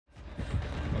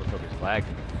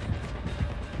lagging.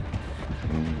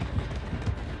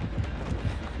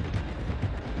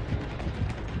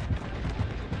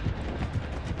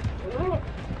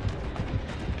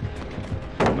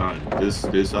 Nah,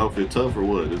 this outfit tough or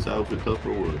what? This outfit tough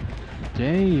or what?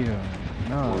 Damn.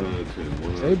 Nah. 1 out of 10.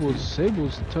 1 out of 10.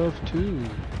 Sable's tough too.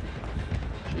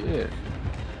 Shit.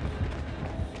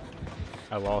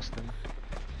 I lost him.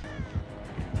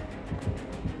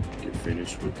 Get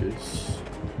finished with this.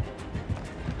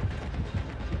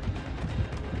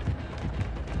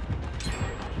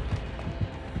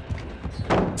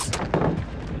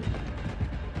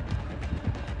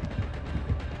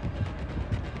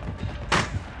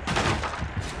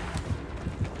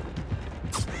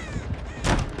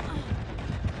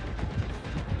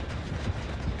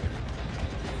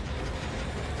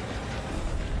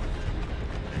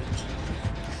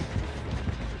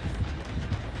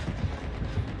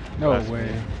 No That's way.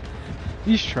 me.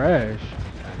 He's trash. I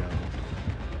know.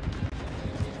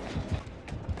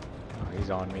 Oh, he's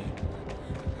on me.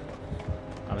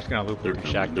 I'm just gonna loop They're with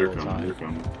the coming. shack the They're whole coming. time. They're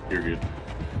coming. You're good.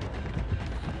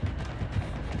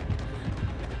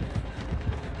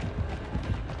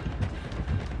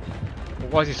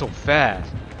 Why is he so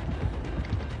fast?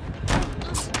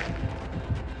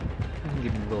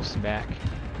 Give him a little smack.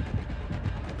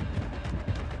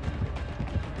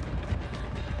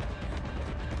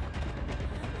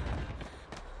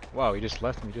 Wow, he just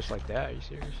left me just like that. Are you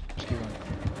serious? Just keep going.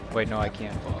 Wait, no, I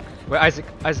can't. Fuck. Wait, Isaac,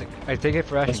 I take it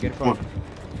for Ash and get in front.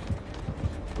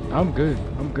 I'm good.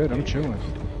 I'm chilling.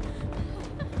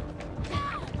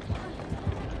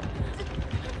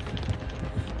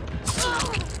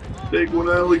 Big one,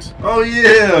 Alex. Oh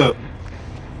yeah.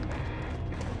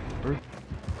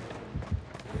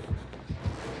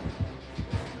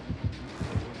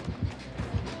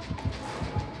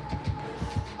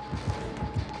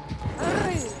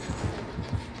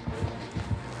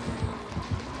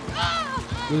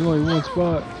 There's only one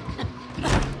spot.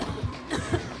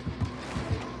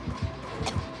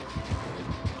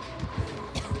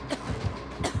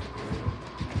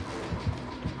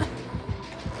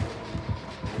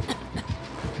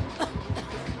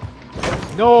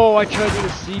 No, I tried to do the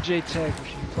CJ tag, but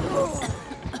she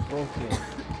broke it.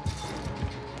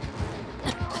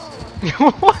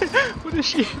 What? What is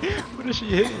she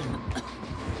hitting?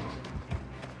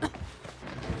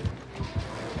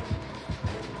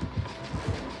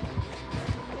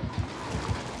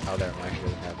 Oh, there, I'm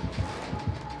actually having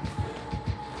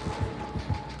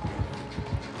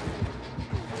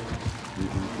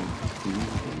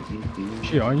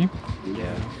She on you?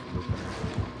 Yeah.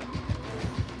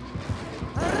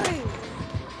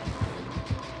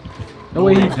 No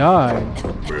way he died.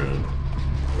 Bruh.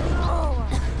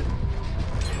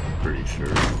 Pretty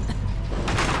sure.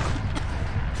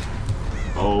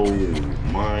 Oh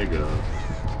my god.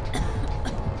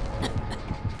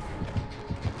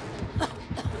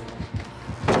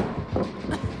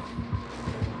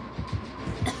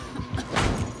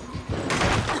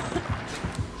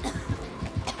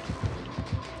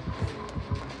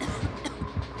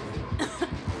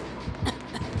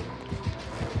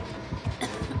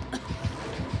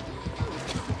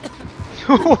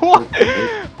 What?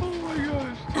 Oh my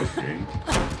gosh.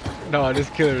 No, this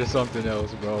killer is something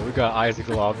else, bro. We got Isaac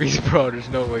lobbies, bro. There's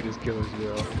no way this killer's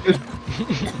real.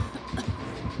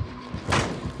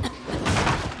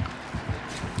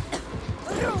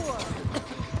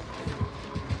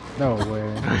 No way.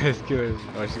 This killer's.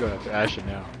 Oh, she's going after Asher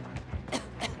now.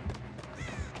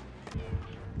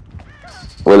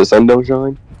 Where the sun don't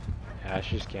shine?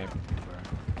 Ash is camping, bro.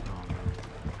 Oh, no.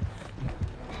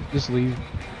 Just leave.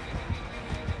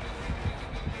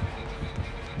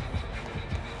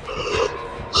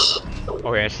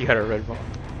 Oh yeah, she had a red box.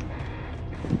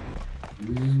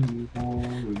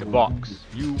 The box.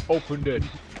 You opened it.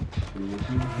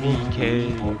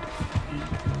 BK.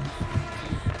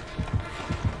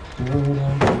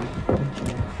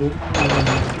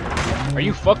 Are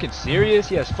you fucking serious?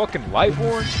 He has fucking life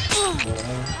horn?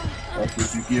 That's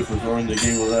what you get for throwing the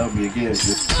game without me again.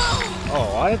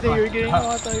 Oh, I didn't think you were getting. Oh,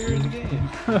 I thought you were in the game.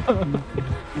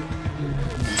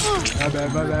 My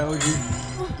bad, OG.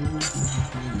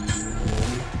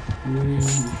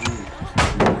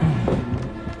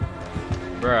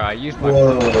 Bro, I used my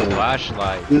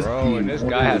flashlight, bro, and this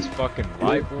guy has fucking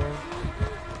life horn.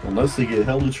 Unless they get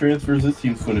hella transfers, this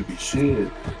team's gonna be shit.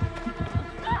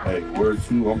 Hey, word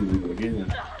 2, I'm leaving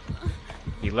again.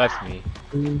 He left me.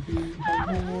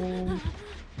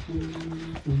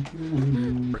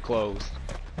 We're closed.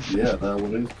 Yeah, that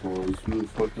one is closed. Who the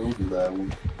fuck knows that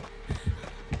one?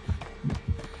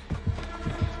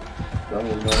 That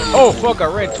one Oh fuck, I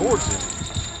ran towards him.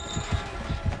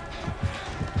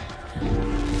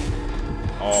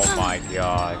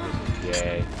 god, this is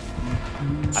gay.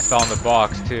 I fell in the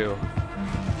box too.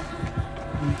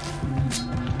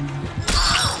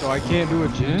 So I can't do a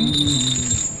gen?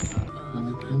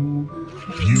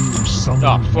 You summoned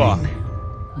Oh fuck.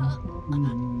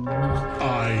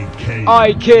 IK.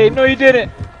 IK, no you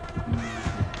didn't!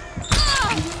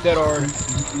 Dead hard.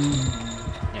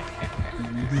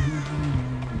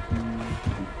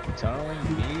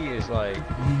 Tunneling me is like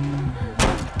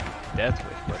death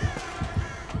wish, buddy.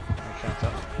 I'm trying to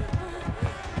tell you.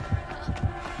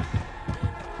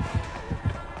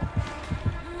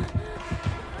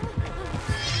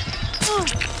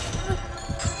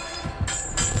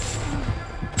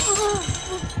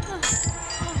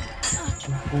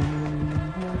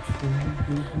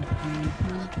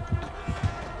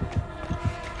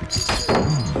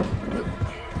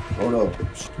 Hold up.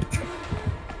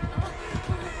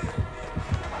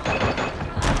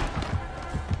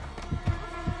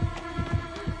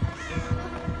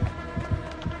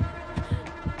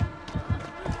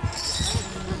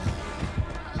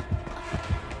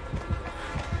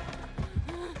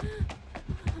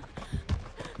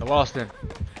 I lost him.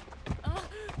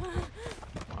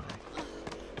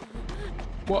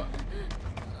 What?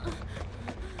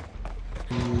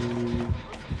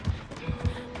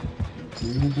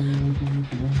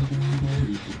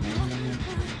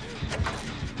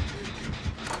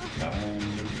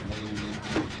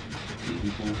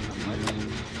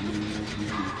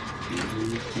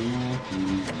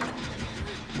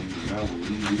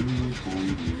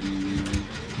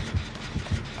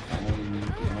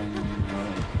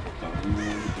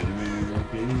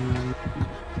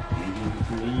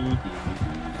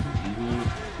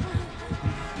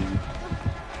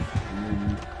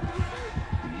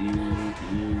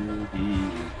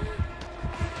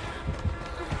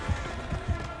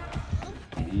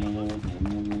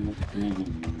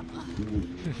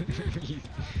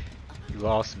 You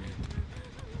lost me.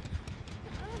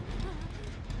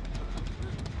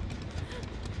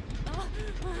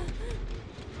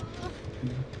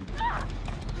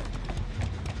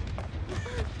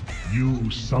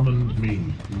 You summoned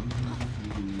me.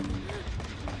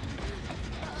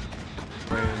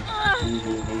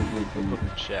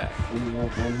 Chat.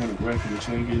 Okay,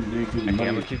 I'm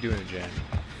gonna keep doing it, Jen.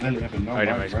 Alright,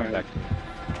 anyways, come back to me.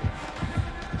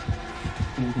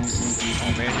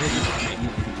 Oh man, you're just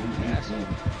asshole.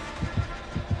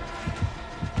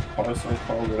 Also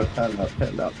called a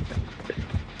padlock.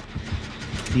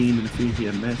 Team and the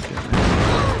a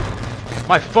mascot.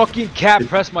 My fucking cat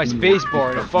pressed my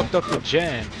spacebar and it fucked up the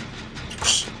gen.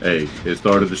 Hey, it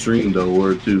started the stream though,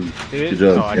 word two. Did it? Good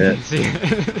job, No, I cat. didn't see it.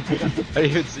 I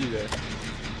didn't even see that.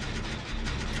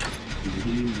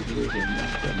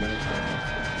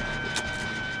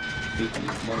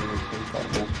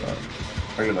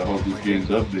 I gotta hope this game's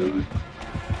updated.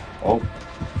 Oh.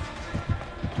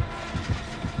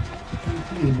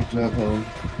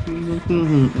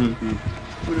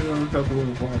 Put it on a couple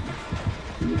of water.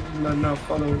 Not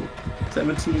follow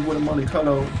 17 with a money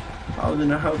color. I was in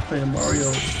the house playing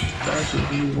Mario. That shit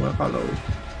really went hollow.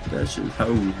 That shit's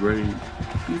how we raised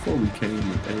before we came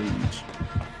of age.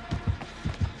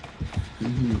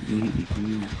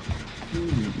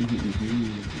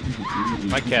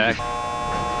 My cat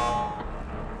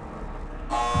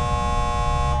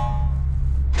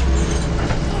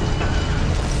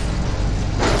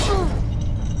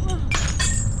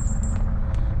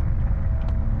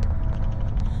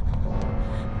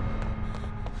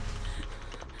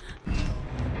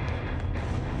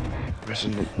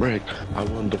Pressing the brake. I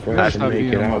wasn't the That's first to not make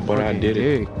being it on my out, but I fucking did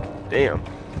it. dick. Damn.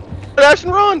 Dash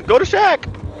and run! Go to Shack!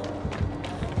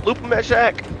 Loop him at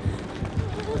Shack!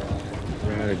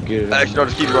 Try to get it. Actually, no,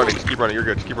 just keep running. Just keep running. You're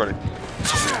good. Just keep running.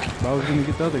 I was gonna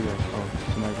get the other guy. Oh,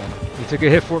 somebody got it. He took a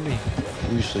hit for me.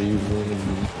 You say you wanted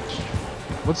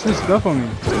What's this stuff on me?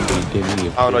 to give me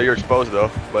a I don't know, you're exposed though,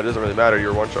 but it doesn't really matter.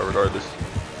 You're one shot regardless.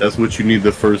 That's what you need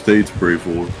the first aid spray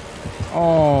for.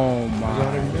 Oh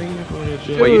my.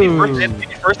 Wait, you need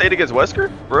first aid against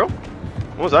Wesker? Bro?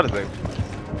 When was that a thing?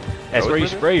 That's where you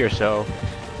with it? spray yourself.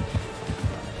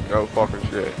 Oh, fucking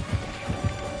shit.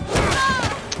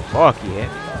 Fuck yeah.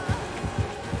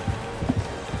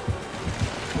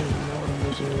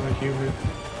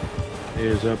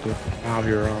 Is up out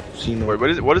here. I've seen no.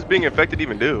 Wait, what does being infected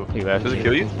even do? He left Does it me.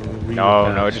 kill you?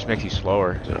 No, no, it just makes you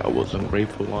slower. I wasn't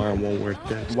grateful. I won't work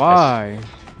that. Why?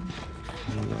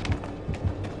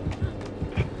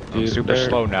 I'm super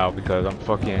slow now because I'm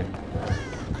fucking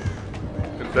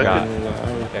Infected? got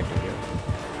infected.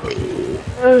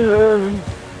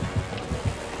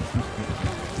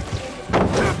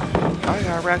 I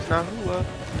got rats now.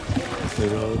 Who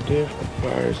Little different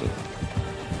person.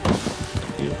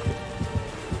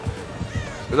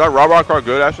 Is that Rock car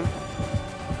good, Ashton?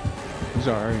 He's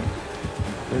alright.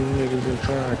 Them niggas been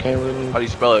trying. I can't let them. How do you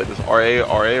spell it? Is it R-A,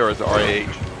 or is it R-A-H?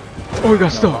 Oh, we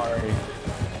got stuck.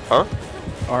 Huh?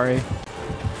 RA.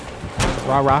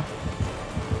 Rah.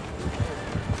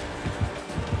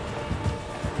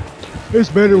 It's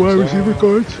better wide receiver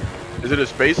cards. Is it a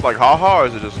space like haha, or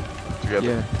is it just together?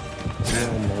 Yeah.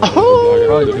 Oh,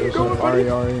 Probably there you just go, buddy.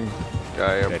 RA. Yeah,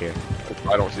 I am. Right here.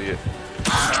 I don't see it.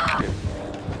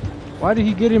 Why did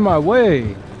he get in my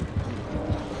way?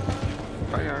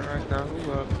 Right now.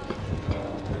 Who up?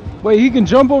 Wait, he can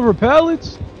jump over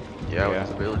pallets? Yeah, with Yeah.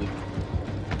 his ability.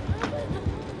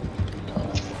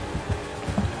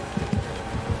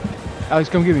 Alex,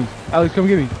 come get me. Alex, come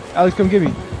get me. Alex, come get me.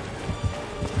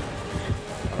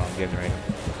 Hold on, I'm getting ready.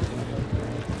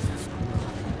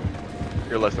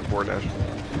 You're less important, Ashton.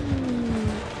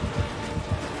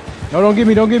 No, don't get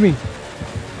me. Don't get me.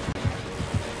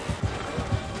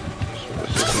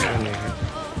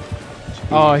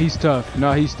 Oh, he's tough.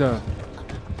 No, he's tough.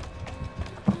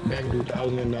 Back in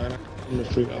 2009, in the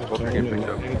street, I was Hope you're telling getting you,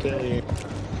 picked I ain't telling you.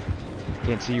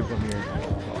 Can't see you from here.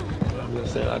 I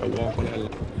just said I had to walk on that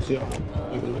line. See how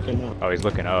you can look him up. Oh, he's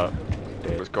looking up.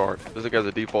 This card. This guy's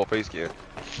a default face scan.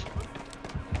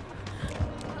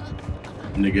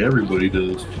 Nigga, everybody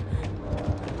does.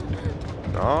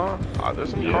 Nah,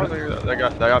 there's some cars here that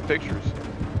got pictures.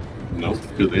 No,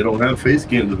 because they don't have face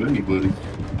scans of anybody.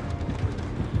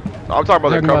 I'm talking about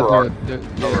the Talking cover about art. the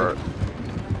Cover art.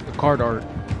 the card art.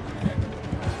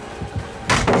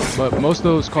 But most of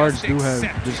those cards do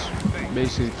have just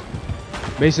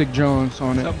basic Jones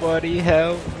on it. Somebody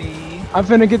help me. I'm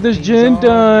finna get this gen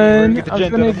done.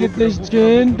 I'm finna get this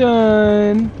gen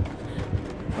done.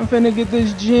 I'm finna get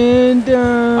this gen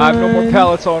done. I have no more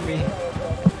pallets on me. I'm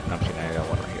just kidding, I got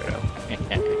one right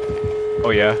here though. Oh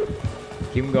yeah.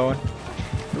 Keep him going.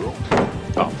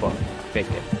 Oh fuck.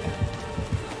 Faked it.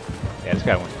 Yeah, this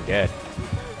guy wants to be dead.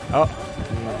 Oh.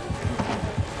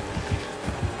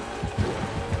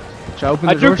 Should I open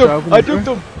I the door? duped Should I him! open I the door? duped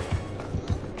him!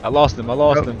 I lost him, I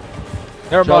lost him.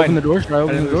 Never Should I open mind. the door? Should I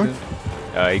open the door?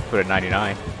 He put a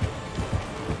 99.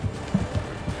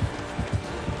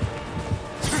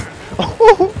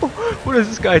 What is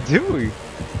this guy doing?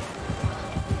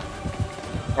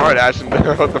 Alright, Ashton,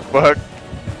 what the fuck?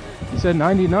 He said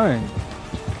 99.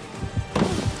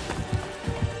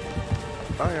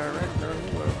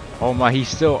 Oh my, he's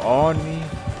still on me.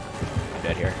 I'm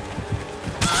dead here.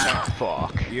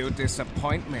 Fuck. You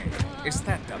disappoint me. Is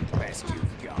that the best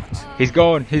you've got? He's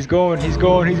going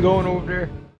over there.